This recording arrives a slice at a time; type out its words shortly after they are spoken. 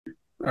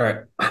All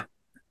right.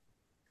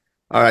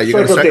 All right,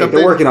 you're gonna Strike strike update.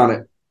 They're update. working on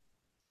it.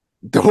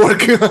 They're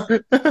working on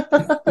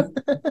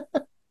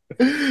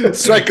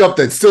strike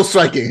update. Still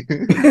striking.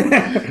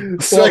 Well,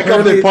 Strike update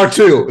apparently, part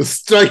two.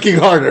 Striking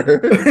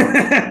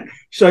harder.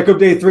 strike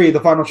update 3, the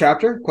final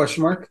chapter?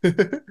 Question mark.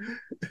 Strike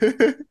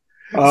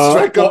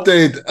Well,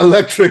 update.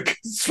 Electric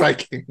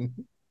striking.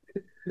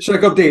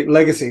 strike update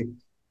legacy.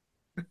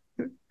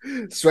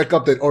 Strike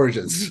update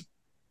origins.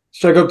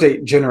 Strike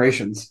update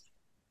generations.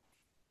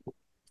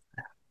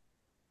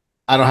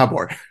 I don't have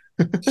more.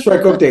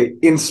 Strike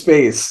update in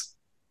space.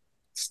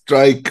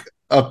 Strike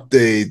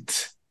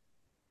update.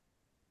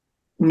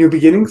 New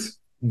beginnings.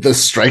 The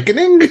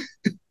strikening?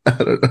 I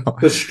don't know.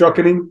 The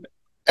struckening.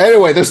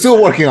 Anyway, they're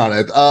still working on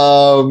it.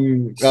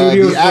 The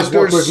Studios just walked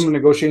away from the actors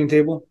negotiating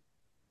table.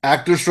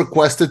 actors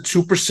requested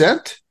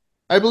 2%,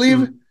 I believe.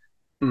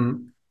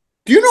 Mm-hmm.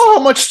 Do you know how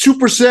much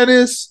 2%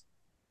 is?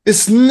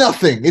 It's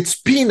nothing. It's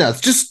peanuts.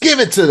 Just give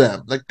it to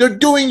them. Like they're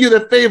doing you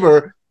the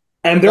favor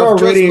And they're of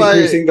just already by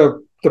increasing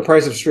the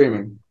price of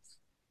streaming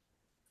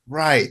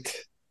right.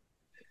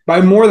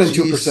 by more than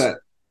Jeez, 2%.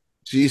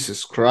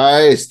 Jesus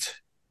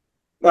Christ.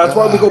 That's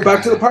why we Oh go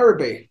back to the God. Pirate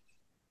Bay.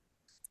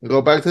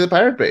 Go back to the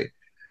Pirate Bay.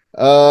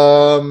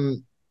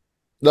 Um,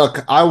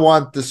 Look, I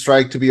want the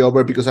strike to be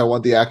over because I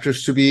want the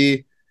actors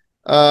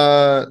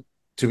uh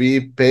to be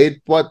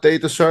paid what they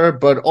deserve,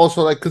 but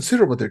also like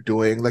consider what they're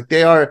doing. Like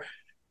they are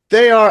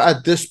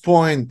at this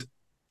point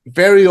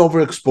very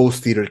overexposed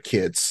theater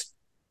kids.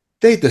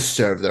 They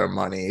deserve their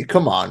money.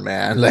 Come on,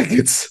 man. Like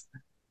it's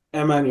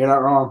Yeah, man, you're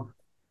not wrong.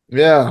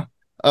 yeah.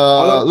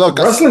 Although Look,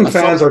 wrestling as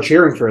fans some are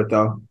cheering for it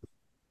though,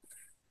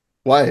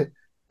 why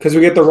because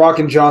we get The Rock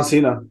and John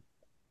Cena.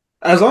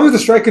 As long as the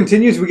strike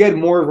continues, we get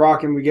more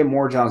Rock and we get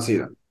more John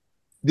Cena.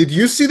 did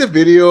you see the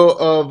video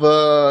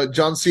of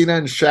John Cena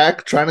and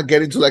Shaq trying to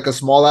get into like a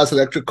small ass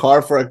electric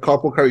car for a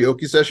carpool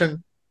karaoke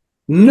session?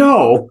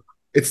 No,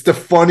 It's the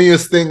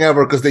funniest thing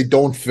ever because they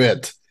don't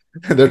fit.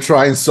 And they're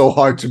trying so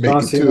hard to make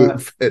John it to Cena.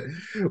 fit.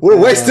 We're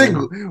And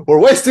wasting we're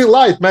wasting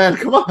light, man.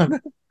 Come on.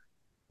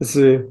 let's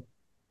see.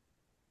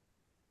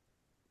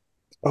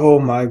 Oh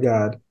my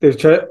God, they're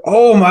trying.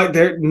 Oh my,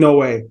 there. No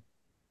way.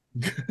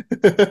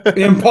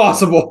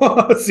 Impossible.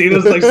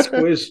 Cena's like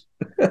squish.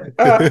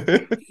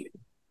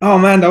 Oh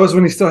man, that was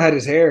when he still had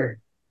his hair.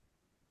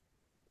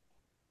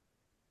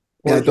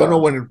 Yeah, Poor I don't know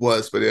John. when it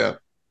was, but yeah.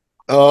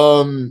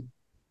 Um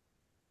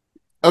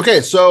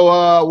okay,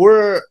 so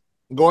we're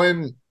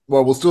going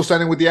well, we're still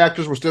standing with the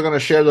actors, we're still gonna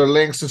share their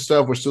links and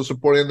stuff, we're still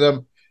supporting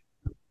them.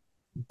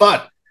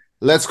 But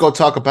let's go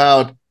talk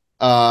about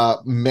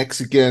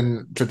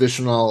Mexican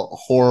traditional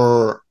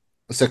horror,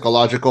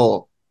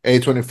 psychological,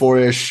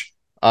 A24-ish,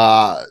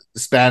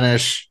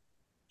 Spanish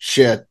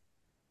shit.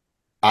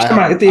 I Come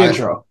on, have hit the I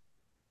intro.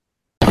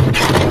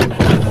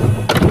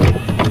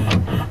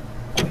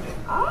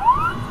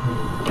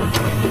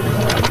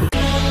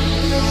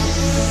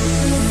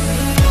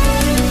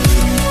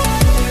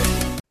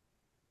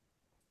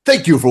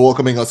 thank you for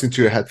welcoming us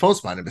into your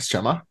headphones. My name is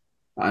Chema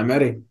I'm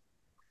Eddie.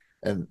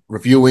 and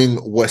reviewing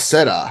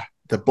Huesera,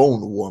 the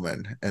Bone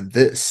Woman, and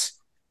this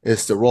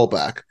is the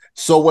rollback.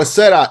 So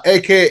Huesera,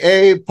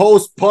 aka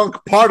post-punk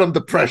partum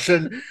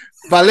depression,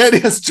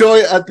 Valeria's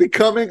joy at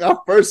becoming a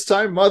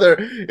first-time mother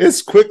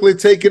is quickly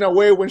taken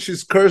away when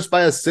she's cursed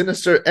by a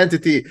sinister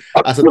entity.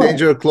 As a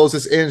danger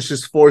closes in,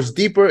 she's forced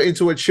deeper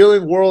into a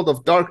chilling world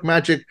of dark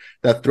magic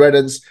that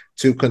threatens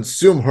to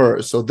consume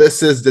her. So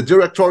this is the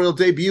directorial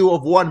debut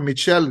of one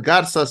Michelle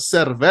Garza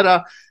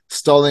Cervera,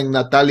 starring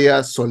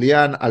Natalia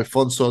Solian,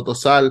 Alfonso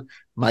Dosal,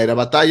 Mayra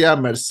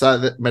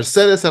Batalla,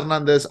 Mercedes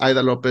Hernandez,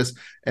 Aida Lopez,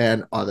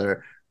 and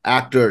other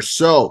actors.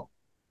 So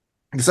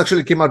this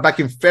actually came out back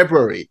in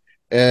February.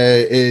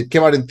 It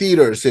came out in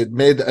theaters. It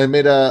made a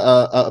bit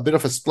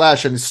of a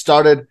splash, and it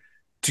started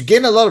to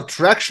gain a lot of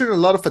traction, a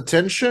lot of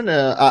attention.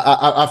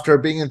 After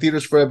being in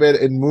theaters for a bit,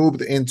 it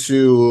moved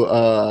into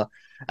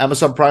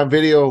Amazon Prime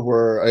Video,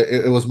 where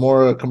it was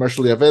more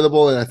commercially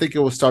available, and I think it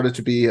was started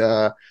to be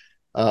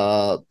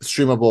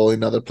streamable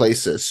in other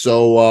places.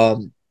 So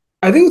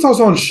I think it's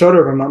also on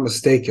Shudder, if I'm not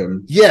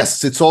mistaken.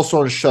 yes, it's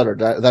also on Shudder.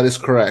 That is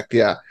correct.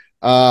 Yeah.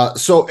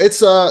 So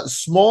it's a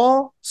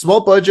small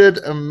budget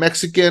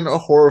Mexican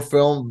horror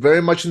film,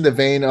 very much in the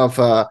vein of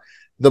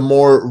the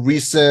more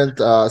recent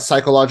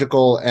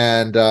psychological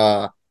and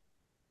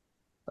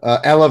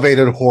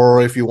elevated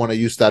horror, if you want to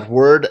use that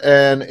word.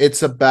 And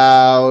it's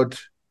about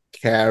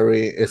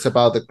Carrie. It's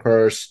about the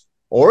curse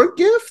or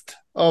gift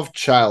of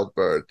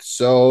childbirth.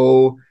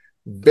 So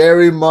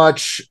very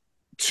much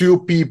two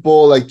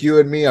people like you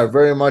and me are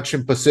very much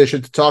in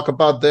position to talk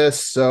about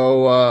this.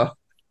 So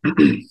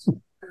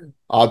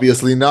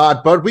obviously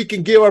not, but we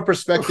can give our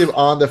perspective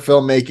on the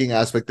filmmaking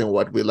aspect and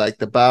what we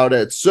liked about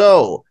it.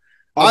 So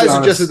I'll I be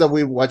suggested honest. that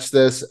we watch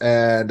this,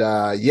 and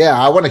yeah,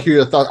 I want to hear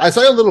your thoughts. I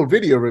saw a little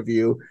video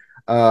review,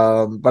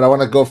 but I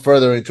want to go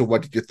further into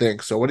what did you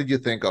think. So what did you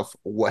think of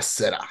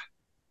Huesera?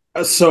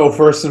 So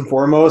first and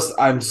foremost,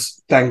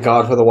 thank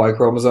God for the Y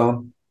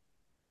chromosome.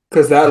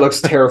 because that looks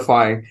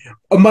terrifying.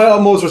 My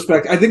utmost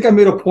respect. I think I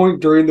made a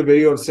point during the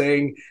video of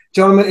saying,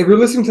 gentlemen, if you're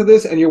listening to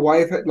this and your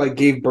wife like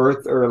gave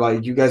birth or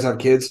like you guys have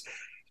kids,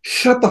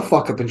 shut the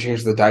fuck up and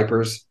change the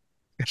diapers.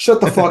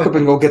 Shut the fuck up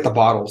and go get the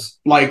bottles.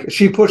 Like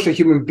she pushed a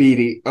human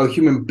being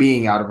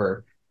out of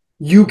her.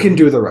 You can Mhm.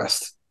 do the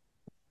rest.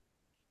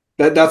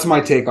 That's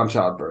my take on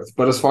childbirth.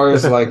 But as far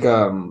as like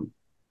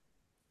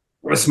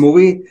this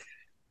movie,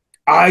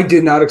 I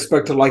did not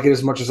expect to like it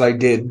as much as I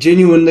did.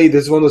 Genuinely,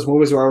 this is one of those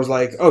movies where I was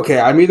like, okay,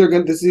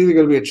 this is either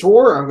gonna be a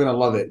chore or I'm gonna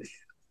love it.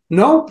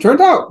 No,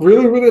 turned out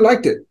really, really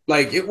liked it.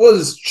 Like it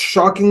was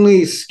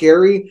shockingly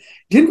scary.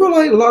 Didn't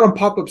rely a lot on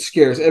pop-up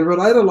scares. It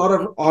relied a lot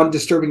of on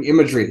disturbing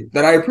imagery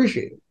that I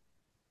appreciated.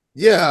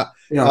 Yeah,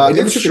 It never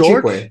it's took a cheap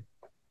short. way.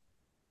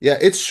 Yeah,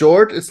 it's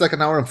short. It's like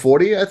an hour and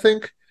 40, I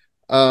think.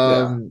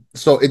 Yeah.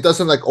 So it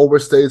doesn't like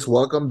overstay its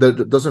welcome. There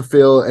doesn't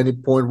feel any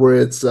point where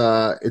it's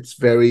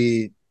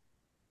very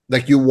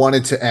like you want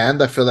it to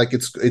end. I feel like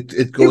it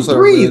goes It at a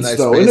really breathes nice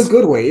though, in a pace.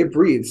 good way. It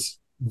breathes.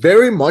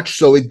 Very much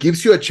so. It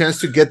gives you a chance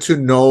to get to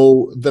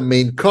know the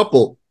main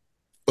couple,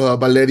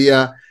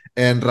 Valeria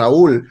and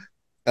Raul.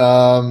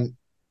 Um,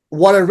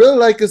 what I really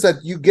like is that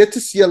you get to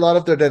see a lot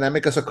of their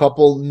dynamic as a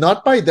couple,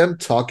 not by them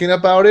talking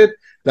about it.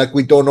 Like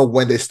we don't know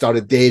when they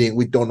started dating,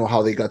 we don't know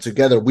how they got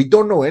together, we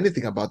don't know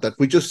anything about that.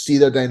 We just see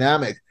their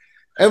dynamic,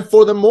 and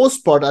for the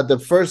most part, at the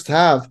first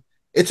half,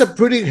 it's a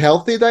pretty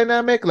healthy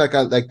dynamic. Like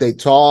they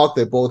talk,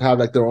 they both have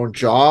like their own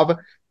job,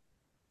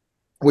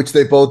 which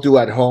they both do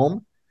at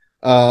home.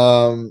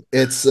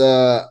 It's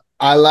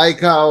I like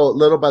how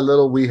little by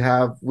little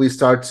we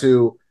start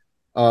to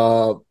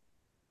uh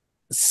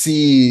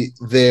see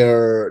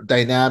their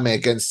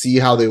dynamic and see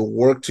how they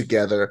work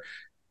together,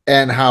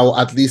 and how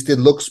at least it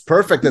looks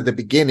perfect at the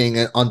beginning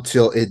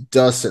until it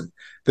doesn't.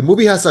 The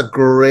movie has a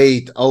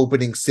great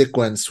opening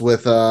sequence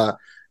with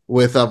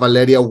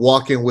Valeria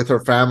walking with her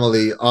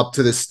family up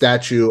to the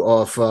statue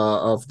of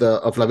La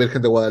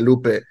Virgen de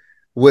Guadalupe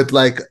with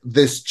like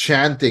this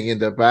chanting in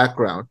the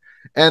background.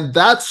 And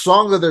that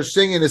song that they're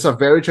singing is a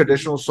very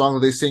traditional song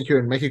that they sing here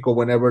in Mexico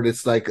whenever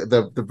it's like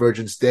the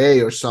Virgin's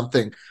Day or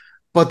something.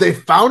 But they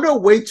found a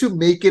way to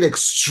make it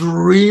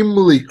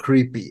extremely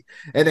creepy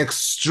and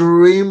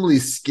extremely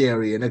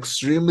scary and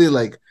extremely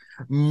like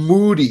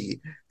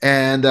moody.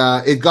 And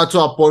it got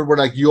to a point where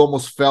like you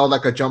almost felt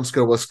like a jump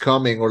scare was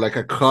coming or like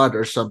a cut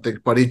or something,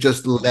 but it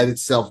just let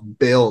itself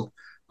build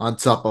on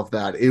top of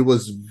that. It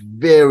was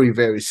very,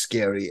 very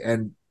scary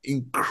and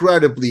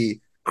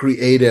incredibly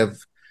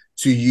creative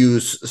to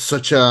use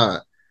such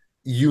a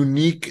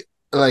unique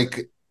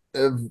like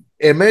uh,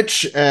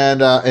 image and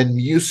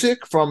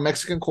music from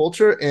Mexican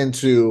culture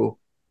into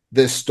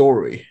this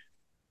story.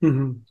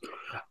 Mm-hmm.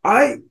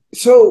 I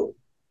so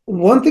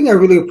one thing I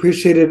really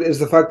appreciated is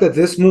the fact that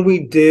this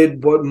movie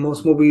did what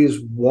most movies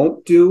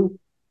won't do,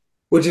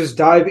 which is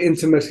dive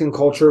into Mexican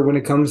culture when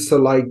it comes to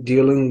like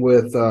dealing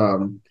with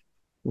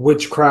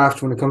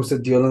witchcraft, when it comes to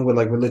dealing with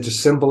like religious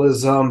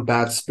symbolism,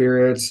 bad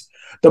spirits.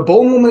 The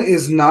Bull Movement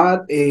is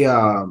not a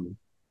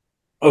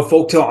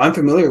folktale I'm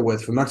familiar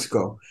with from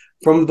Mexico.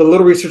 From the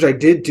little research I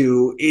did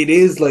do, it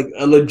is like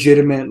a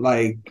legitimate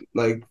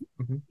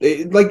Mm-hmm.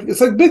 it's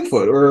like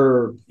Bigfoot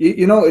or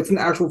it's an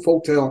actual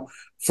folktale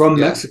from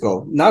Yeah.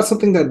 Mexico. Not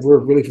something that we're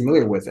really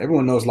familiar with.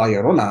 Everyone knows La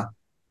Llorona.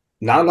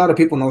 Not a lot of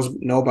people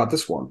know about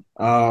this one.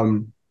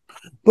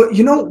 But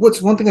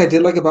what's one thing I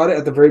did like about it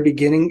at the very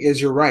beginning is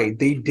you're right.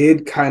 They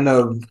did kind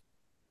of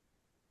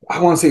I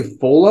want to say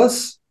fool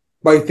us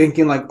by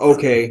thinking like,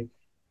 okay,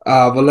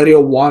 Valeria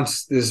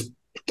wants this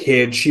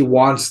kid, she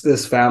wants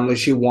this family,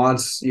 she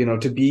wants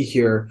to be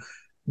here,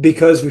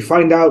 because we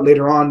find out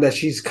later on that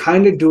she's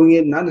kind of doing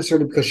it not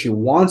necessarily because she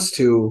wants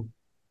to,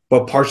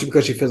 but partially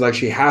because she feels like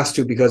she has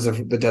to because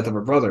of the death of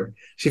her brother.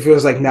 She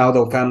feels like now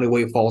the family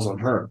weight falls on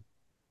her.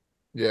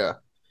 Yeah.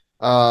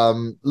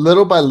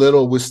 Little by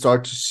little we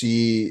start to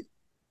see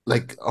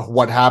like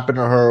what happened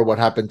to her, what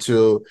happened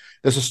to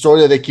there's a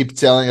story that they keep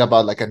telling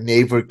about like a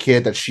neighbor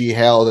kid that she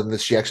held and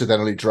that she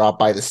accidentally dropped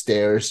by the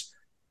stairs,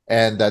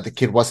 and that the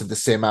kid wasn't the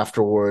same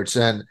afterwards.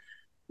 And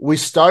we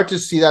start to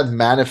see that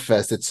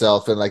manifest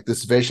itself in like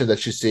this vision that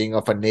she's seeing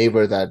of a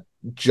neighbor that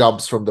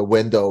jumps from the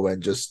window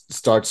and just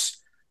starts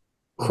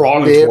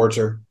Crawling bare towards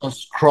her.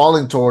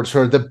 crawling towards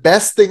her. The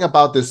best thing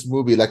about this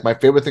movie, like my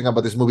favorite thing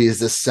about this movie, is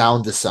the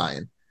sound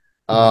design.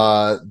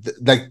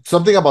 Mhm. Like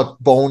something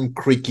about bone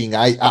creaking.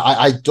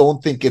 I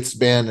don't think it's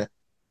been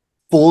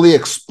fully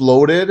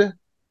exploded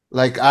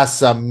like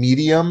as a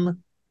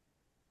medium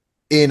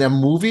in a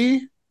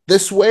movie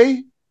this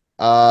way.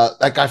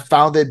 Like I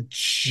found it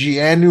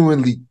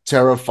genuinely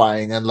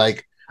terrifying, and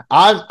like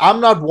I'm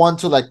not one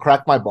to like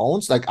crack my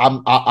bones. Like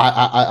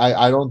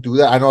I don't do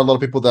that. I know a lot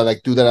of people that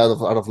like do that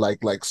out of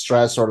like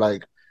stress or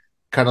like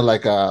kind of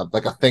like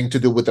a thing to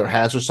do with their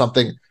hands or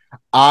something.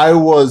 I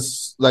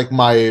was like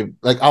I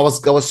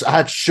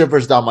had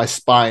shivers down my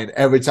spine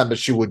every time that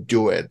she would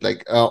do it.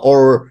 Like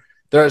or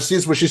there are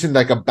scenes where she's in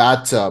like a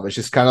bathtub and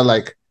she's kind of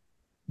like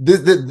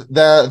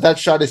that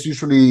shot is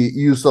usually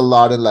used a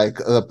lot in like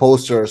a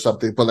poster or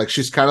something, but like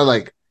she's kind of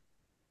like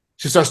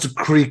she starts to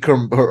creak her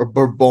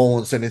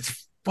bones, and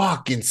it's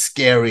fucking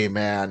scary,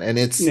 man. And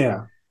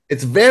Yeah.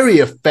 it's very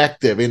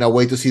effective in a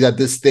way to see that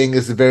this thing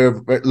is very,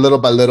 very little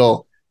by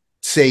little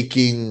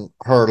taking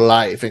her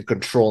life and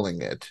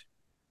controlling it.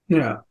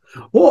 Yeah.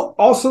 Well,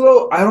 also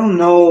though, I don't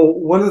know.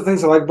 One of the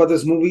things I like about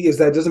this movie is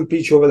that it doesn't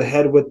beat you over the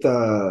head with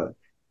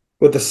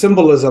the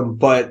symbolism,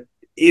 but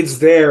it's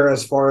there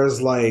as far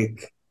as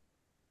like,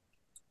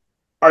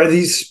 are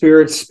these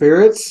spirits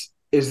spirits?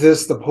 Is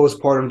this the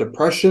postpartum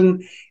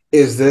depression?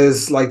 Is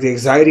this like the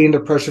anxiety and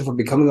depression from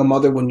becoming a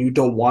mother when you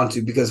don't want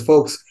to? Because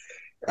folks,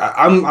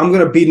 I'm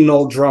gonna beat an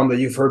old drum that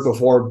you've heard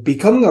before.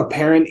 Becoming a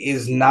parent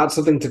is not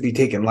something to be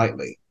taken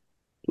lightly.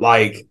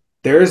 Like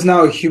there is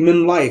now a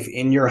human life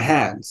in your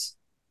hands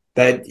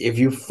that if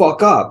you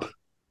fuck up,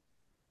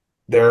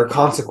 there are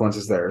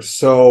consequences there.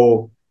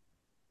 So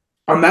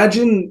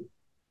imagine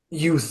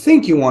you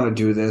think you want to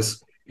do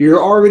this,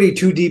 you're already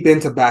too deep in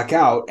to back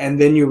out, and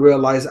then you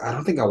realize, I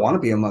don't think I want to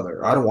be a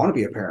mother. I don't want to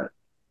be a parent.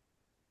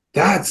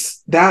 Yeah.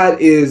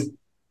 That is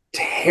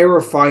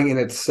terrifying in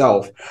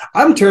itself.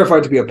 I'm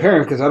terrified to be a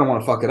parent because I don't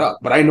want to fuck it up,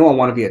 but I know I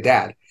want to be a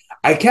dad.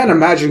 I can't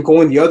imagine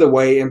going the other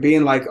way and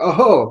being like,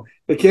 oh,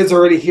 the kid's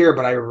already here,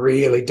 but I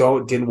really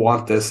didn't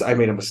want this. I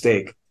made a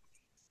mistake.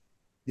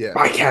 Yeah.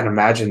 I can't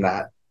imagine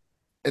that.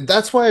 And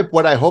that's why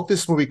what I hope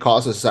this movie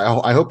causes,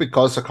 I hope it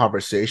causes a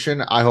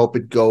conversation. I hope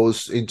it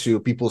goes into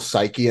people's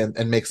psyche and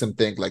makes them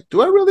think like,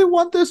 do I really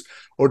want this?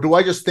 Or do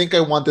I just think I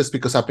want this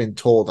because I've been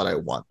told that I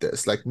want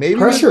this? Like maybe you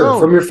Pressure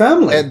don't. from your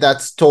family. And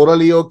that's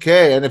totally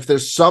okay. And if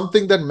there's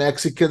something that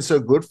Mexicans are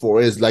good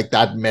for is like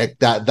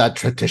that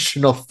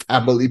traditional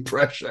family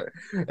pressure.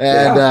 And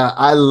Yeah.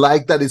 I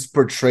like that it's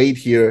portrayed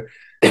here.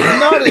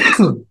 Not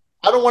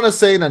I don't want to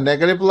say in a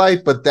negative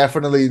light, but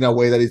definitely in a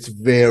way that it's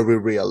very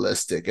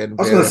realistic and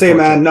I was gonna very say,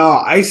 man,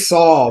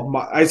 approachable.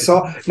 no, I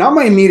saw not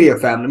my immediate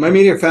family. My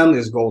immediate family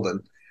is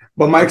golden,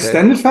 but my Okay.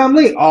 extended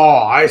family, oh,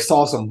 I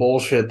saw some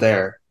bullshit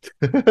there.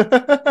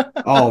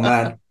 Oh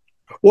man.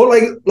 Well,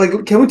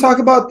 like, can we talk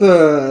about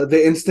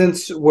the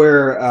instance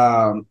where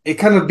it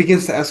kind of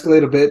begins to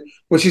escalate a bit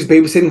when she's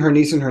babysitting her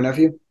niece and her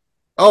nephew?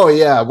 Oh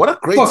yeah, what a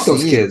great Fuck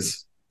those scene.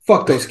 kids.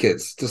 Fuck those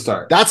kids to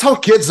start. That's how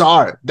kids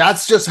are.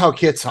 That's just how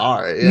kids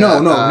are. No, Yeah.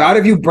 no, not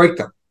if you break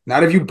them.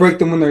 Not if you break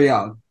them when they're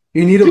young.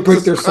 You need to break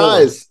Jesus their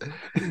souls.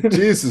 Christ.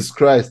 Jesus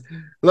Christ.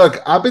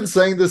 Look, I've been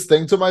saying this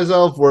thing to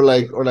myself where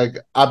like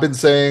I've been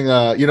saying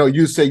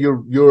you say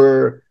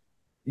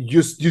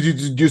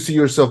you see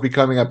yourself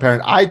becoming a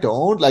parent. I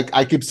don't. Like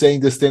I keep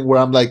saying this thing where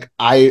I'm like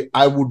I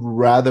would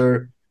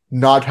rather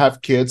not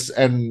have kids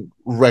and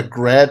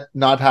regret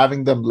not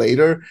having them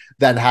later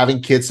than having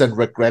kids and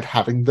regret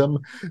having them.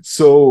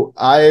 So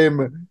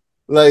I'm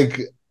like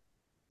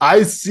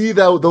I see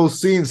those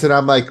scenes and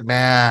I'm like,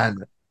 man,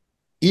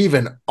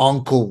 even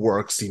uncle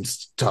work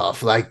seems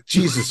tough. Like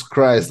Jesus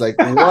Christ, like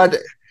what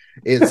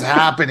is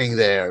happening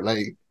there?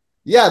 Like,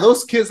 yeah,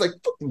 those kids, like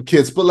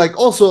kids, but like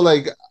also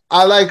like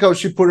I like how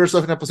she put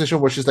herself in a position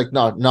where she's like,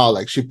 no, no,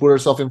 like she put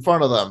herself in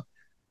front of them.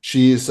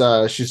 She's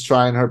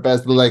trying her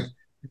best, but like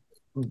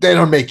they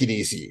don't make it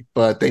easy,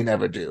 but they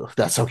never do.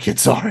 That's how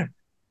kids are.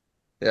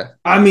 Yeah.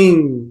 I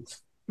mean,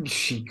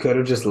 she could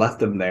have just left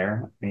them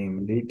there. I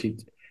mean,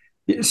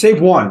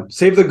 save one,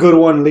 save the good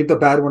one, leave the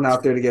bad one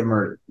out there to get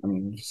murdered. I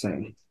mean, I'm just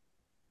saying.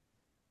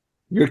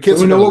 Your Then kids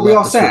we are know gonna what we love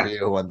all this stand.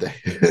 review one day.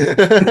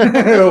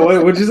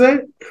 What'd you say?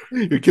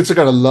 Your kids are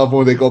gonna love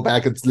when they go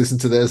back and listen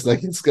to this.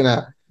 Like it's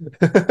gonna.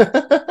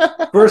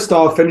 First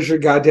off, finish your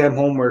goddamn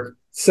homework.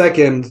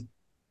 Second,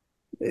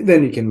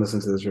 then you can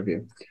listen to this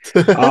review.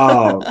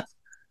 Uh,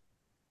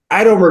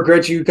 I don't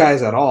regret you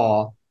guys at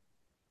all.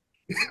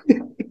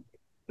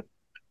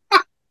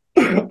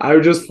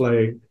 I'm just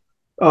playing.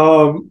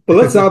 But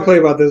let's not play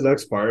about this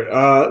next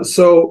part.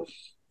 So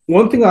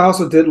one thing I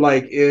also did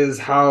like is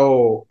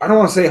how I don't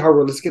want to say how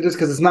realistic it is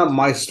because it's not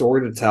my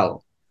story to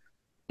tell,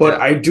 but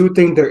Yeah. I do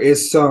think there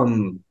is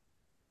some.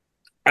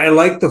 I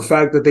like the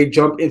fact that they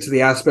jump into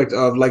the aspect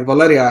of like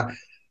Valeria.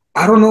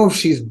 I don't know if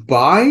she's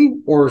bi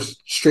or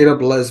straight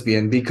up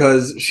lesbian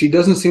because she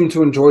doesn't seem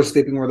to enjoy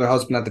sleeping with her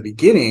husband at the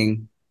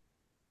beginning,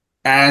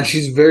 and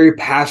she's very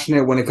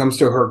passionate when it comes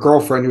to her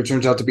girlfriend, who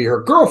turns out to be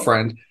her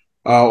girlfriend,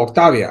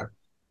 Octavia.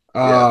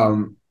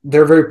 Yeah.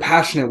 They're very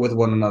passionate with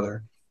one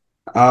another.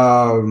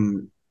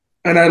 Um,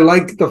 and I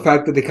like the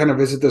fact that they kind of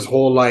visit this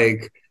whole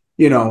like,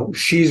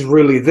 she's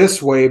really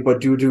this way,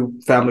 but due to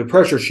family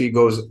pressure, she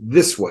goes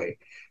this way.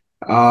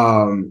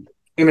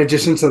 In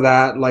addition to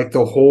that, like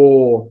the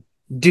whole,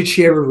 did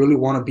she ever really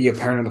want to be a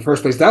parent in the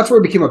first place? That's where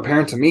it became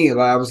apparent to me. That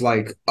I was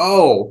like,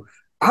 oh,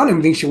 I don't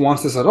even think she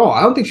wants this at all.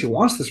 I don't think she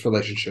wants this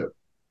relationship.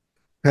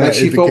 Like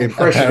she It felt became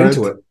pressured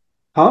into apparent. it.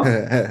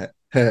 Huh?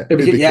 It It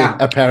became, became yeah.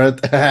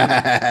 apparent.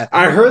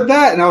 I heard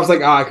that and I was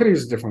like, I could have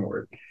used a different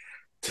word.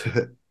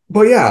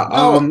 But yeah,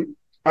 No,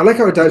 I like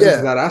how it dives into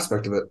yeah. that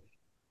aspect of it.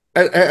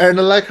 And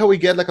I like how we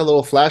get like a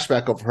little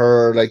flashback of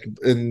her like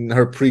in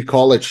her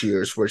pre-college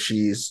years where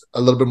she's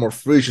a little bit more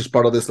free. She's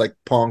part of this like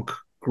punk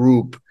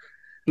group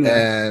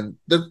Yeah. and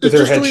they're With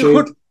her just head doing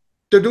hood shaved.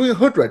 they're doing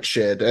hood rat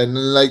shit and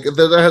like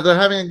they're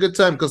having a good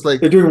time because like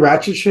They're doing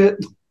ratchet shit.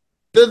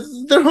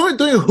 they're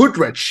doing hood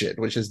rat shit,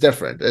 which is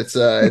different. It's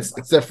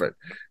different,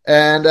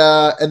 and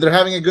they're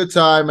having a good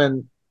time.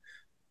 And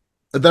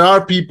there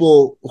are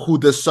people who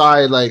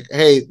decide like,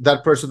 hey,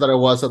 that person that I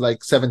was at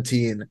like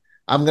 17,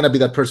 I'm gonna be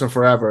that person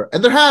forever,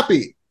 and they're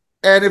happy.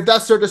 And if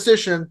that's their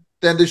decision,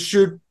 then they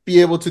should be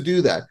able to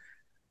do that.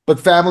 But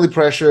family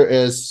pressure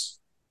is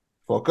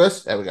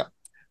focus. There we go.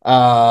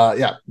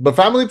 Yeah, but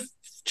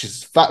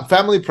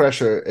family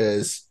pressure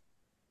is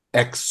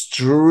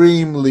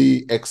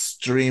extremely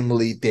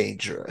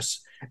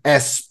dangerous,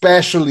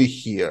 especially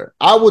here.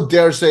 I would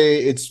dare say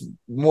it's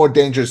more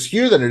dangerous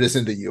here than it is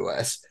in the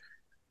US.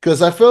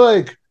 Because I feel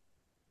like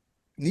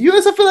the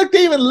US, I feel like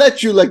they even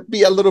let you like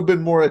be a little bit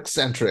more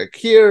eccentric.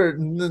 Here,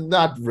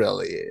 not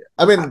really.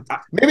 I mean,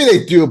 maybe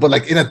they do, but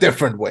like in a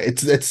different way.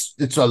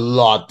 It's a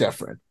lot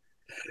different.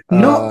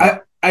 No, Uh,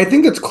 I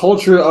think it's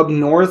culture up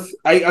north.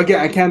 I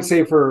can't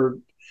say for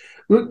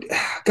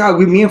God,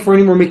 me and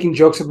Fernie were making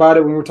jokes about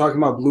it when we were talking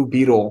about Blue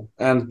Beetle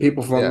and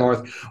people from up yeah,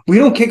 north. We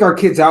don't kick our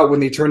kids out when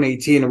they turn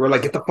 18 and we're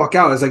like, get the fuck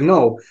out. It's like,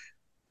 no,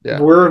 yeah.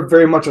 we're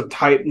very much a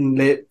tight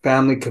knit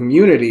family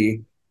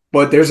community,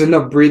 but there's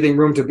enough breathing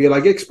room to be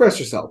like, express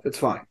yourself. It's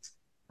fine.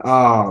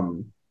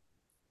 Um,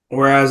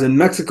 Whereas in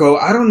Mexico,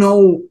 I don't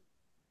know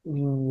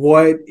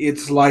what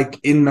it's like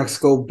in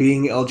Mexico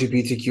being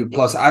LGBTQ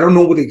plus. I don't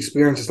know what the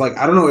experience is like.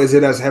 I don't know. Is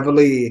it as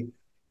heavily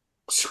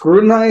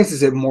scrutinized?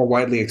 Is it more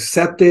widely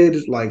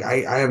accepted? Like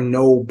I have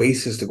no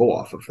basis to go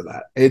off of for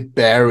that. It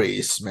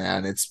varies,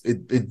 man. It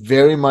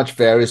very much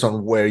varies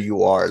on where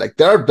you are. Like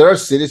there are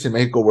cities in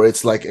Mexico where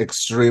it's like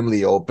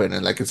extremely open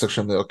and like it's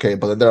extremely okay,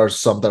 but then there are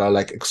some that are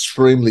like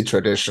extremely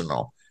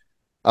traditional.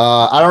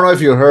 I don't know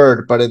if you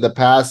heard, but in the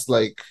past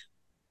like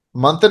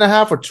month and a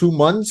half or 2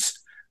 months,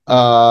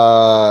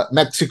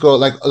 Mexico,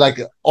 like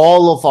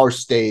all of our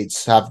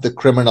states have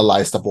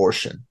decriminalized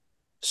abortion.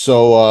 So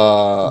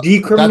that's a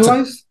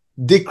Decriminalized?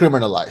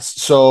 decriminalized.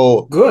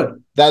 So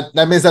Good. that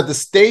means that the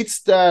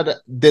states that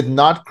did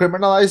not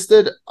criminalize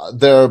it,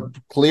 they're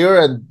clear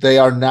and they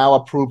are now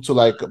approved to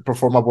like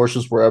perform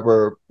abortions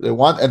wherever they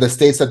want. And the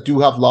states that do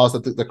have laws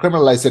that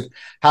criminalize it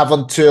have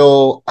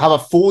a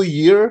full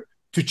year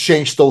to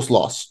change those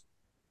laws.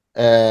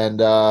 And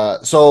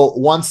so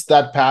once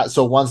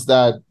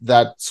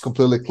that's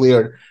completely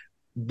cleared,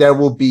 there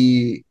will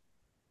be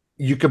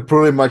you can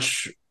pretty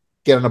much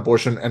get an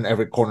abortion in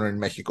every corner in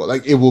Mexico.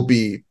 Like it will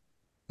be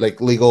like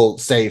legal,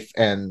 safe,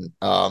 and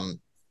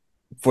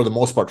for the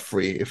most part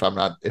free. If I'm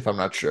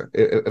not sure,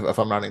 if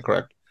I'm not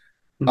incorrect.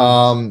 Mhm.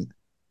 Um,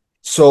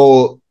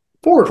 so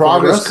Forward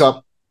progress progress.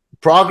 come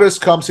progress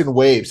comes in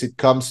waves. It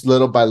comes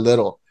little by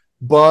little.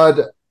 But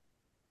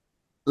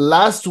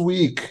last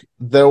week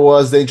there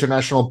was the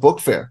International Book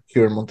Fair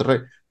here in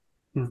Monterrey,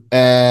 Mhm.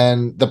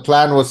 and the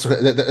plan was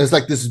it's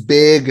like this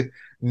big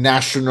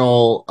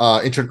national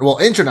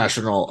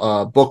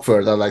international book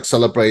fair that like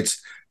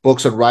celebrates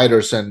books and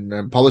writers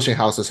and publishing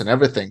houses and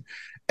everything.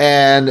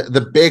 And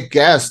the big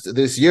guest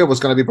this year was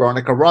going to be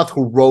Veronica Roth,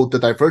 who wrote the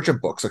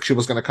Divergent books. Like she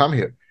was going to come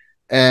here,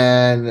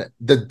 and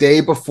the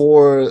day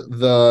before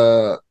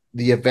the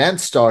event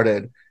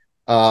started,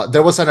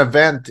 there was an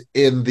event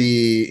in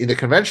the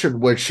convention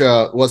which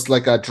was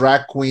like a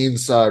drag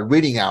queens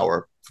reading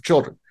hour for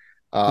children.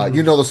 You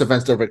Mhm. know those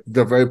events,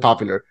 they're very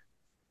popular.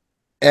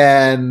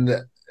 And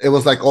it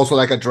was like also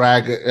like a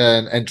drag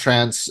and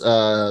trans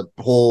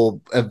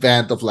whole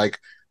event of like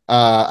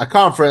a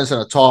conference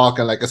and a talk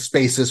and like a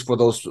spaces for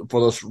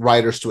those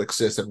writers to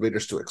exist and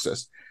readers to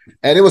exist.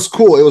 And it was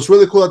cool. It was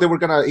really cool that they were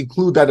gonna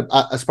include that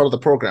as part of the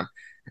program.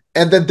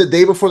 And then the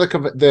day before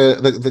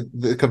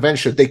the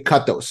convention, they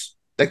cut those.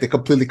 Like they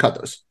completely cut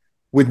those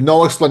with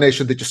no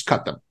explanation. They just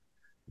cut them,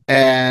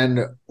 and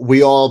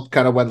we all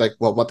kind of went like,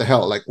 well, what the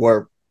hell, like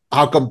where,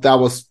 how come that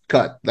was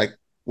cut, like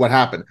what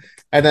happened?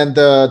 And then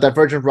the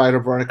Divergent writer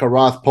Veronica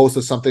Roth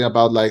posted something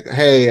about like,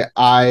 hey,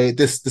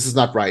 this is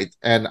not right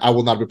and I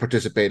will not be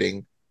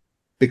participating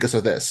because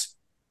of this.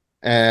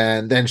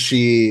 And then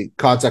she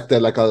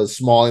contacted like a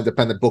small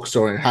independent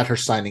bookstore and had her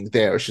signing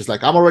there. She's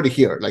like, I'm already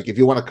here, like if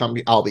you want to come,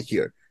 I'll be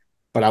here,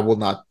 but I will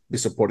not be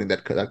supporting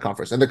that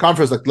conference. And the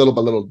conference like little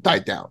by little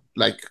died down,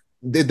 like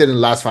it didn't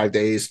last 5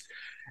 days.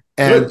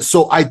 And Good.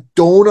 so I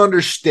don't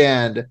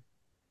understand.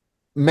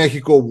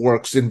 Mexico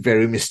works in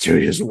very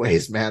mysterious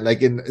ways, man.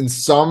 Like in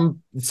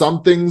some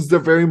things they're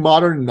very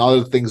modern, in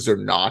other things they're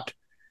not.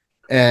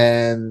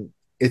 And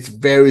it's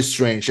very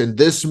strange. And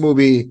this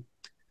movie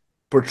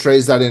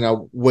portrays that in a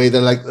way that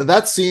like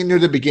that scene near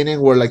the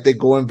beginning where like they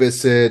go and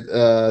visit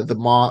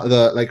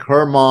the like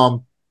her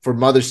mom for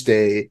Mother's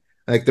Day,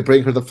 like they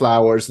bring her the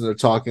flowers and they're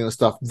talking and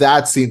stuff.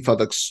 That scene felt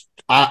like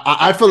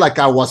I feel like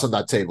I was on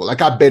that table.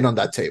 Like I've been on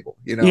that table,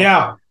 you know?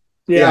 Yeah.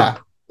 Yeah, Yeah.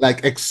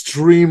 like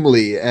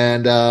extremely.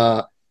 And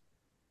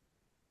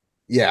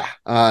yeah,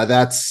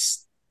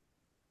 that's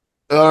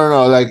I don't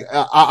know. Like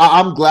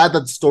I'm glad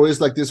that stories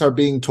like this are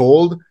being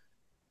told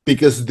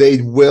because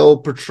they will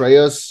portray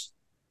us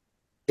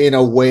in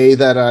a way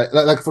that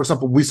like for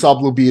example, we saw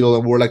Blue Beetle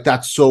and we're like,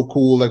 that's so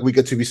cool. Like we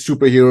get to be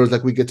superheroes.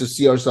 Like we get to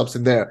see ourselves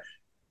in there.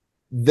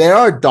 There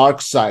are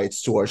dark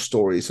sides to our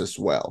stories as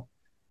well.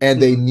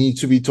 and they Mhm. need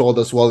to be told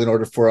as well in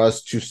order for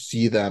us to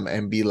see them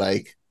and be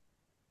like,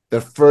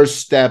 the first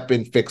step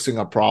in fixing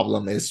a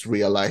problem is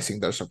realizing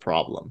there's a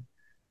problem.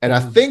 And I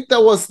Mhm. think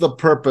that was the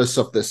purpose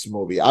of this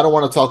movie. I don't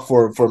want to talk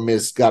for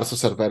Ms. Garza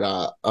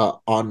Cervera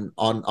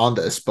on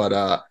this,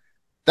 but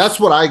that's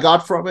what I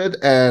got from it.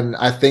 And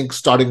I think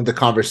starting the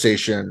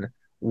conversation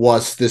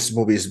was this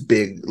movie's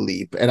big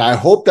leap. And I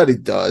hope that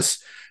it does,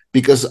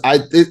 because I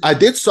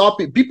did saw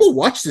people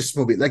watch this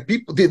movie. Like,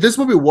 people, this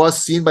movie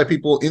was seen by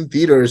people in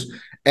theaters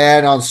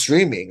and on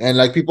streaming, and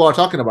like people are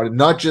talking about it,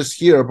 not just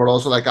here, but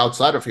also like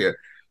outside of here.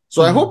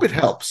 So I hope Mhm. it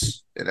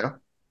helps, you know?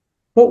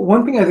 Well,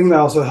 one thing I think that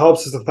also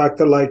helps is the fact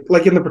that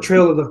like in the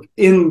portrayal of the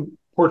in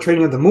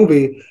portraying of the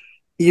movie,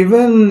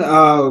 even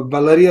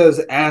Valeria's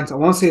aunt, I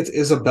want to say it's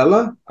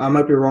Isabella. I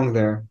might be wrong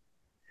there.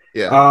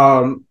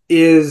 Yeah.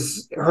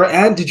 Is her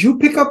aunt? Did you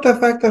pick up the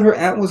fact that her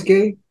aunt was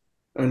gay,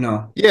 or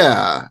no?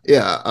 Yeah.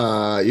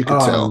 Yeah. You could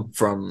tell Um,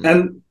 from,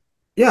 and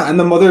yeah, and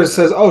the mother yeah.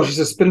 says, "Oh, she's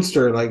a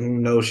spinster." Like,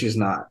 no, she's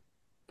not.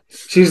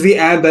 She's the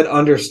aunt that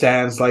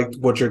understands like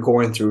what you're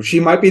going through. She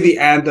might be the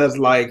aunt that's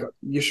like,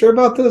 "You sure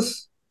about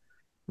this?"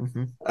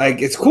 Mm-hmm.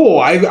 Like, it's cool.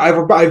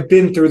 I've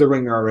been through the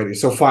ringer already,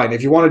 so fine.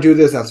 If you want to do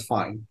this, that's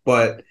fine.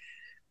 But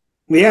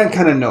Leanne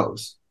kind of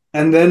knows.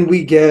 And then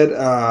we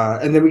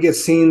get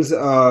scenes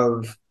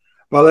of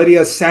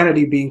Valeria's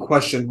sanity being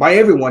questioned by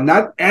everyone,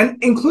 not and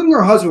including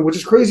her husband, which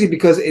is crazy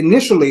because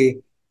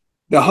initially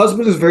the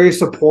husband is very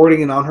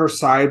supporting and on her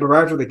side, but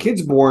right after the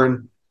kid's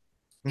born,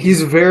 Mm-hmm.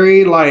 he's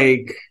very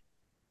like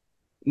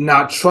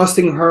not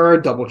trusting her,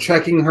 double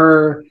checking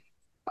her.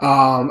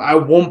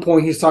 At one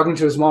point, he's talking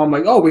to his mom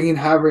like, "Oh, we can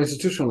have her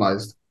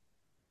institutionalized."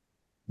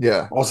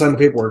 Yeah. I'll send the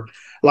paperwork.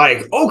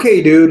 Like,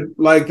 okay, dude,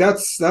 like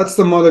that's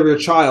the mother of your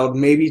child.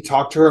 Maybe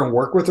talk to her and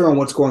work with her on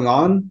what's going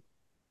on.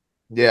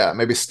 Yeah.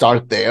 Maybe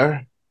start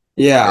there.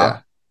 Yeah.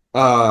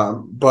 Yeah.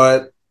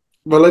 But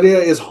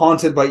Validia is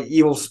haunted by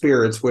evil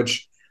spirits,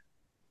 which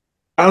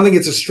I don't think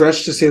it's a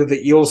stretch to say that the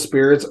evil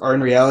spirits are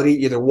in reality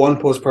either one,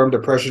 postpartum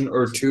depression,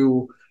 or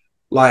two,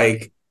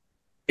 like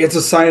it's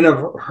a sign of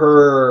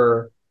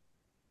her,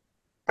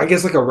 I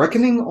guess, like a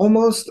reckoning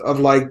almost of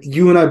like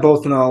you and I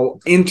both know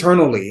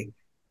internally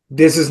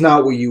this is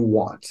not what you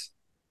want.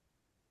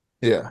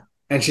 Yeah.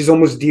 And she's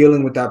almost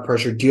dealing with that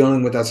pressure,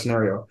 dealing with that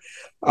scenario.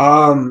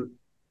 Um,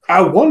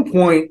 at one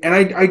point, and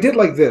I did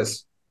like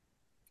this,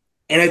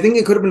 and I think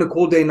it could have been a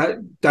cool day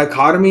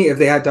dichotomy if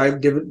they had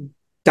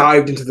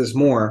dived into this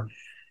more.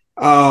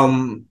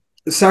 Um,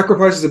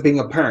 Sacrifices of being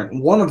a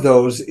parent. One of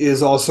those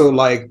is also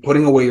like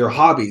putting away your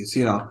hobbies.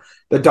 You know,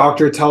 the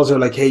doctor tells her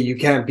like, "Hey, you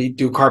can't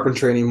do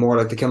carpentry anymore.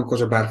 Like the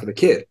chemicals are bad for the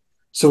kid."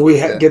 So we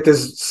Yeah. get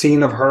this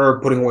scene of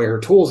her putting away her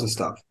tools and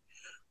stuff.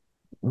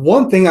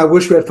 One thing I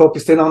wish we had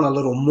focused in on a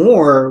little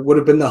more would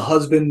have been the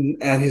husband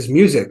and his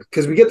music,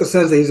 because we get the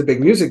sense that he's a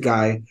big music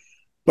guy,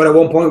 but at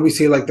one point we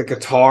see like the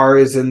guitar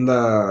is in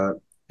the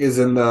closet,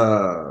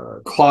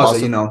 you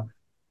Closet. know.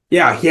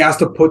 Yeah, he has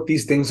to put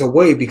these things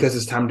away because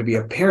it's time to be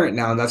a parent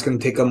now, and that's going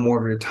to take up more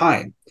of your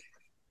time.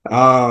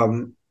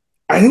 Um,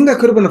 I think that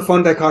could have been a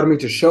fun dichotomy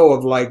to show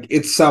of like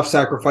it's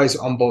self-sacrifice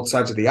on both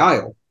sides of the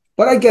aisle.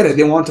 But I get it;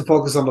 they want to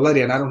focus on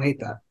Valeria, and I don't hate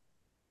that.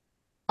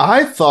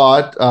 I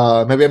thought,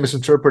 maybe I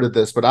misinterpreted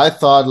this, but I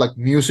thought like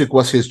music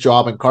was his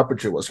job and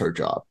carpentry was her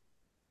job.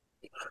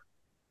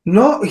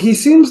 No, he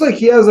seems like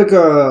he has like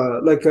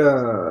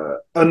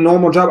a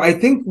normal job. I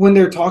think when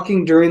they're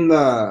talking during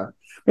the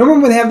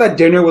remember when they have that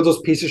dinner with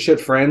those piece of shit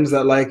friends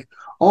that like,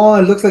 oh,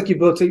 it looks like you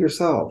built it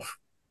yourself.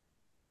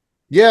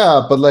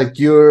 Yeah, but like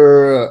they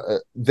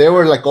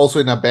were like also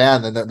in a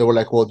band, and they were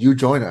like, "Well, you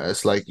join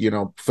us, like,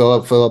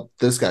 fill up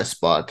this guy's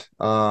spot."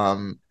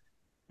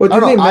 But I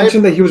don't didn't know. they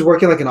mention that he was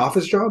working like an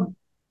office job?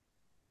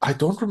 I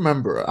don't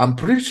remember. I'm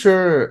pretty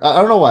sure. I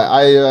don't know why.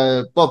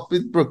 Well,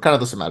 it kind of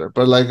doesn't matter,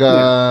 but like,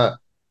 Yeah,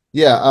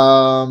 yeah.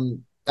 I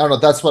don't know.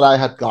 That's what I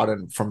had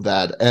gotten from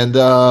that, and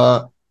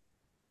I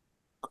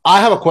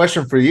have a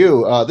question for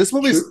you. This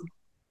movie is shoot.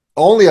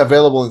 only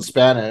available in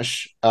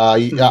Spanish.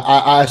 Mhm.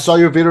 I saw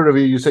your video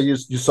review. You said you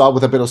saw it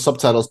with a bit of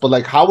subtitles, but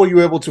like, how were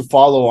you able to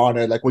follow on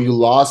it? Like, were you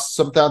lost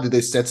sometime? Did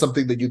they said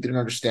something that you didn't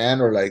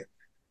understand, or like,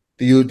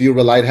 do you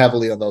rely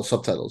heavily on those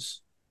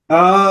subtitles?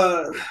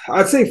 Uh,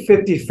 I'd say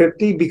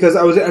 50-50 because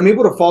I'm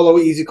able to follow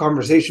easy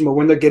conversation, but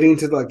when they're getting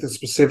into like the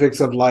specifics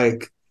of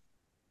like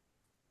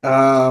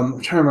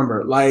I'm trying to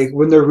remember, like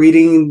when they're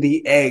reading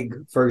the egg,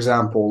 for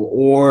example, Oh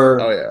or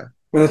yeah,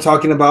 when they're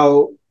talking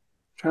about I'm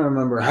trying to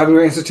remember having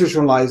her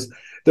institutionalized.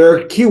 There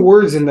are key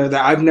words in there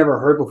that I've never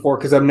heard before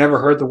because I've never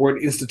heard the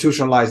word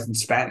institutionalized in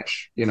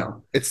Spanish. You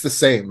know, it's the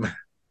same.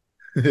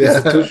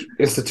 Yeah,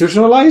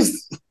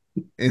 institutionalized.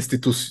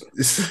 institution.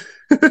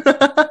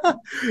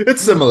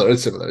 It's similar.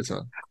 It's similar. It's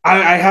similar.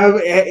 I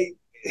have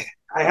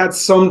I had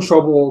some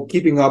trouble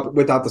keeping up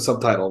without the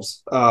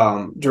subtitles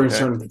during Okay.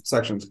 certain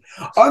sections.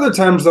 Other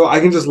times, though, I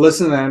can just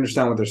listen and I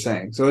understand what they're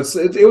saying. So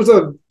it was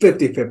a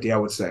 50-50, I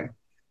would say.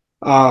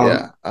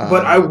 Yeah.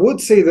 But I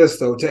would say this,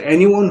 though, to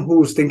anyone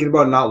who's thinking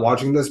about not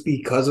watching this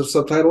because of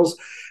subtitles,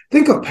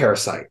 think of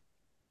Parasite.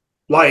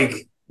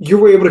 Like, you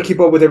were able to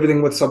keep up with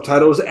everything with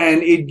subtitles,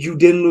 and you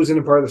didn't lose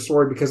any part of the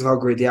story because of how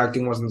great the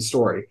acting was in the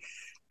story.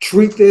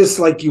 Treat this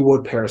like you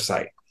would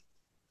Parasite.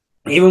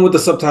 Even with the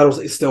subtitles,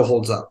 it still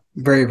holds up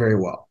very, very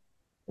well.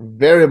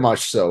 Very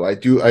much so. I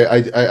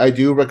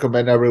do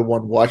recommend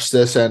everyone watch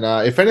this, and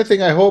if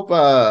anything, I hope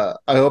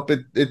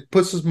it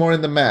puts us more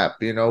in the map.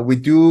 You know, we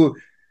do.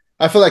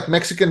 I feel like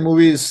Mexican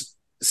movies,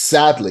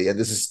 sadly, and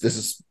this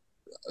is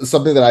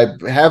something that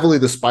I heavily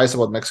despise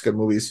about Mexican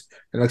movies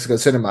and Mexican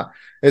cinema,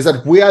 is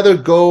that we either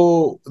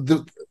go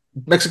the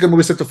Mexican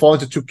movies have to fall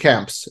into two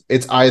camps.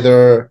 It's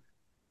either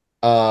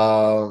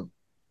uh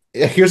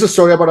here's a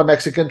story about a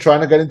Mexican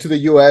trying to get into the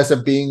U.S.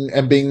 and being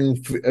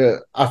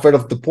afraid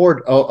of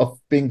of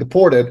being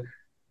deported,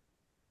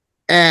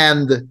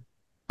 and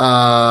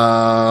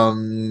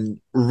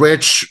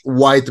rich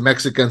white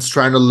Mexicans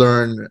trying to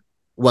learn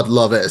what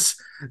love is.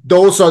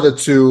 Those are the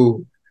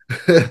two.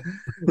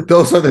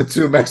 Those are the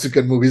two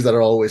Mexican movies that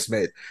are always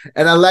made,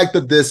 and I like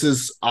that this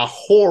is a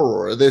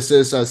horror. This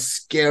is a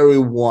scary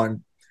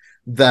one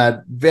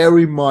that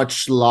very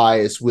much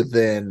lies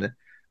within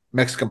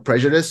Mexican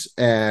prejudice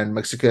and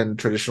Mexican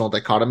traditional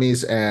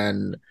dichotomies,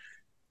 and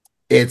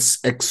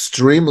it's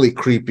extremely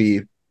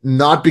creepy.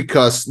 Not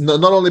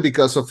only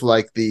because of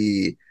like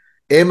the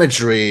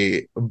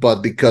imagery,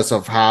 but because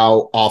of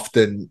how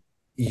often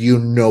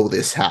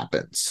this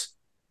happens.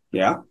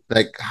 Yeah.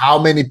 Like how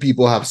many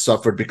people have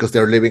suffered because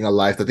they're living a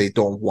life that they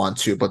don't want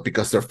to, but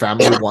because their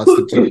family wants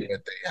them to do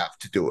it, they have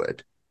to do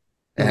it.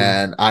 Mm.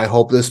 And I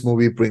hope this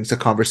movie brings a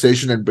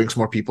conversation and brings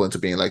more people into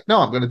being like, no,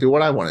 I'm going to do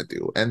what I want to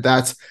do. And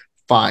that's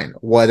fine.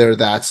 Whether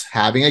that's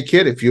having a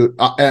kid, if you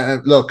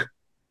look,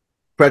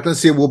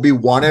 pregnancy will be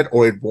wanted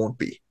or it won't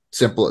be.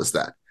 Simple as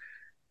that.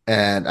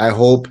 And I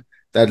hope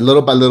that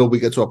little by little we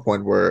get to a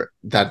point where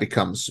that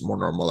becomes more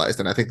normalized.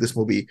 And I think this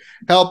movie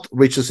helped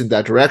reach us in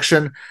that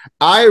direction.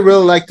 I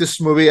really like this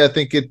movie. I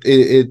think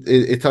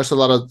it touched a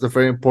lot of the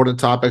very important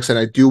topics, and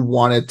I do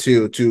want it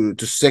to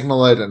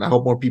signal it, and I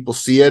hope more people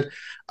see it.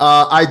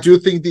 I do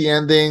think the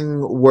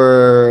ending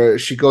where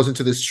she goes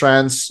into this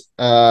trance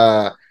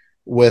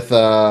with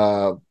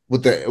the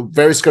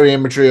very scary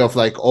imagery of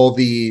like all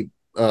the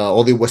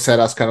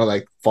Hueseras kind of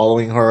like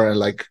following her and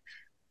like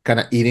kind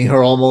of eating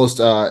her almost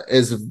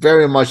is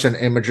very much an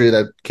imagery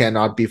that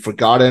cannot be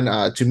forgotten.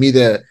 To me,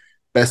 the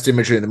best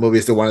imagery in the movie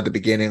is the one at the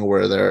beginning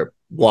where they're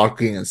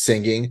walking and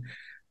singing.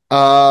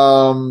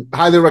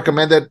 Highly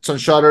recommend it. It's on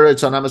Shutter.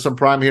 It's on Amazon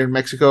Prime here in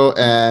Mexico,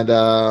 and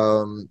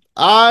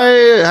I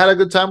had a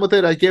good time with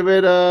it. I give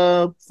it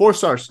 4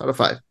 stars out of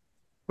 5.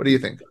 What do you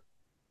think?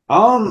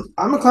 I'm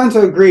inclined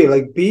to agree.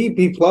 Like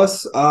B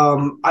plus.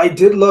 I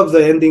did love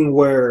the ending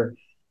where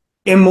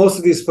in most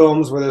of these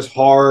films where there's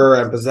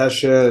horror and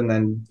possession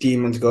and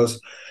demons,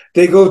 ghosts,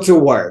 they go to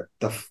where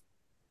the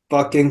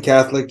fucking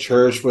Catholic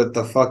Church with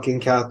the fucking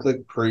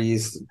Catholic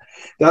priest.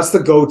 That's the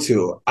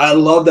go-to. I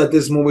love that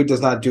this movie does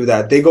not do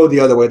that. They go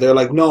the other way. They're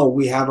like, no,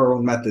 we have our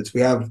own methods.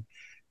 We have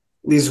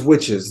these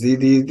witches,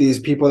 these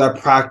people that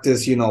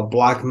practice,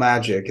 black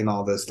magic and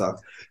all this stuff.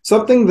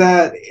 Something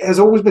that has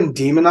always been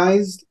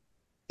demonized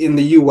in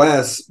the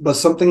US, but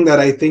something that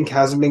I think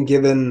hasn't been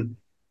given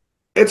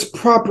its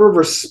proper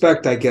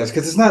respect, I guess,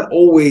 because it's not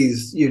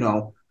always,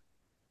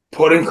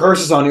 putting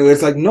curses on you.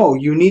 It's like, no,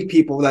 you need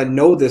people that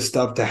know this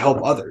stuff to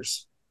help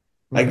others.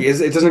 Like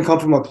Mm-hmm. it doesn't come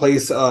from a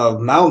place of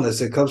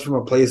malice. It comes from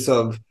a place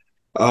of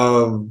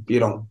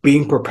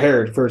being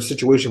prepared for a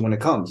situation when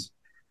it comes.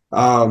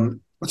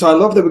 So I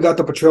love that we got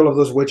the portrayal of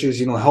those witches,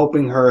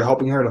 helping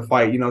her to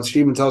fight.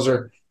 Stephen tells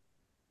her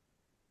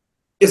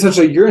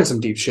essentially you're in some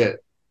deep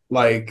shit.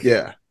 Like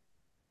Yeah,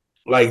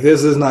 like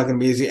this is not going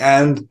to be easy,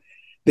 and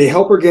they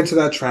help her get into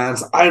that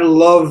trance. I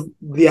love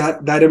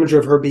that imagery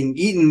of her being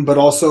eaten, but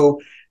also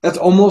that's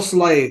almost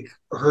like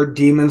her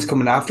demons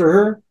coming after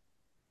her,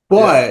 yeah,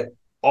 but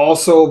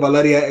also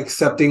Valeria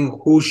accepting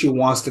who she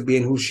wants to be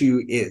and who she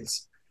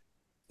is.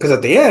 Because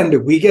at the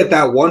end, we get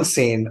that one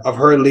scene of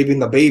her leaving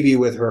the baby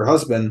with her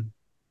husband,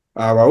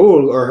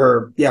 Raul, or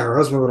her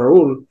husband with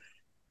Raul,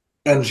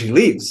 and she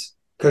leaves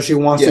because she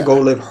wants to go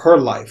yeah, live her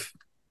life.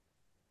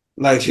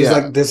 Like she's yeah,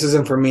 like, this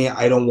isn't for me.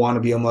 I don't want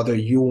to be a mother.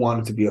 You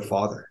wanted to be a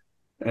father,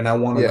 and I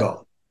want to yeah.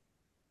 go.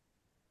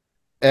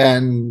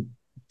 And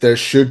there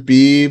should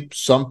be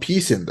some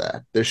peace in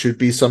that. There should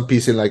be some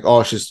peace in like,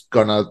 oh, she's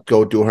gonna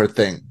go do her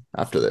thing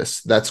after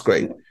this. That's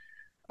great.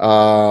 It's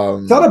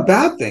not a Um,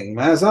 bad thing,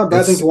 man. It's not a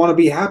bad thing to it's want to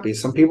be happy.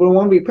 Some people don't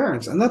want to be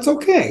parents, and that's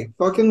okay.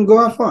 Fucking go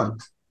have fun.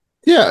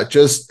 yeah,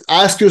 just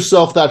ask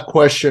yourself that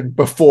question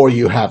before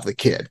you have the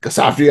kid, because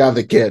after you have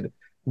the kid,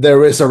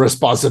 there is a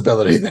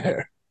responsibility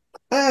there.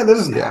 There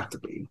doesn't Yeah. have to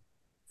be.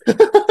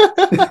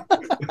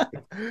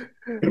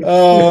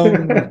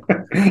 um,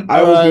 I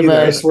all will right, be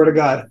there. I man. swear to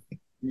God.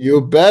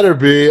 You better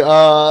be.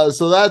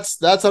 So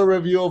that's a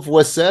review of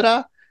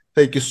Huesera.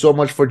 Thank you so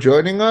much for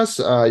joining us.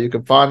 You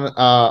can find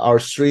our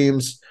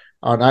streams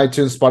on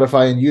iTunes,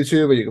 Spotify, and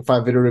YouTube, and you can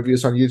find video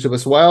reviews on YouTube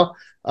as well.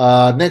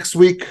 Next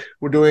week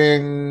we're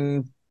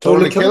doing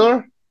Totally Totally killer.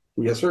 Killer.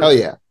 Yes, Hell sir.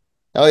 yeah,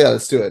 hell yeah,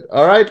 let's do it.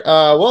 All right.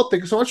 Well,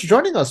 thank you so much for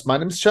joining us. My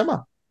name is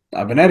Chema.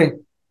 I've been Eddie.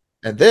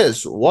 And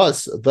this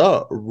was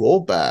the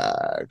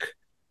rollback.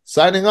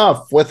 Signing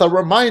off with a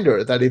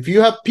reminder that if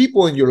you have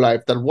people in your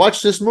life that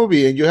watch this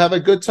movie and you have a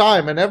good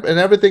time and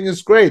everything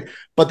is great,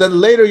 but then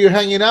later you're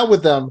hanging out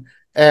with them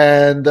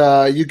and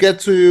you get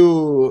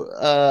to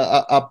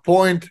a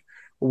point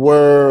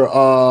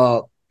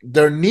where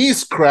their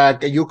knees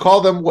crack and you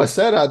call them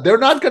Huesera, they're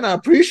not going to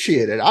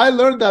appreciate it. I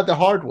learned that the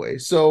hard way.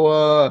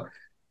 So,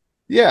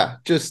 yeah,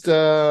 just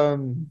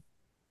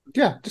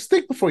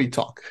think before you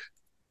talk.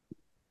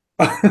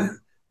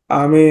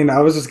 I mean,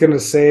 I was just gonna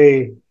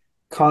say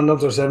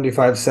condoms are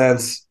 75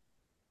 cents.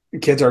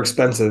 Kids are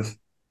expensive.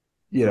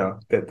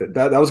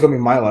 That was gonna be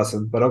my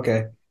lesson, but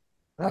okay.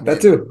 I That mean,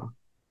 too.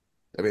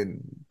 I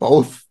mean,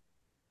 both,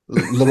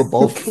 little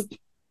both.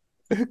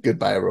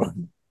 Goodbye,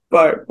 everyone.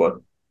 Bye.